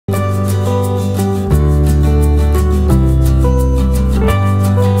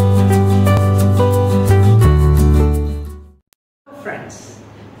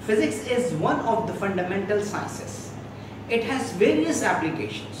environmental sciences. It has various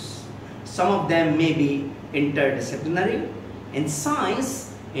applications. Some of them may be interdisciplinary in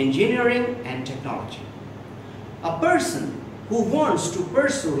science, engineering, and technology. A person who wants to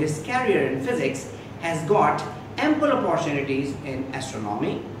pursue his career in physics has got ample opportunities in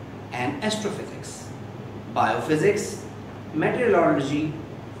astronomy and astrophysics, biophysics, meteorology,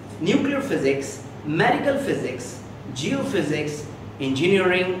 nuclear physics, medical physics, geophysics,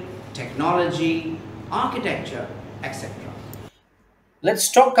 engineering, technology, architecture, etc.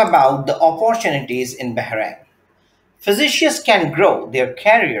 Let's talk about the opportunities in Bahrain. Physicians can grow their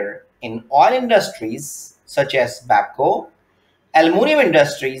career in oil industries such as Bapco, aluminum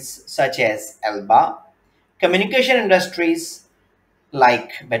industries such as Elba, communication industries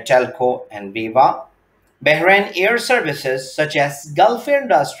like Betelco and Viva, Bahrain Air Services such as Gulf Air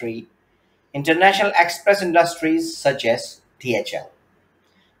Industry, International Express Industries such as DHL,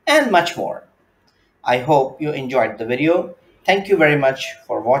 and much more. I hope you enjoyed the video. Thank you very much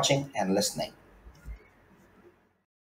for watching and listening.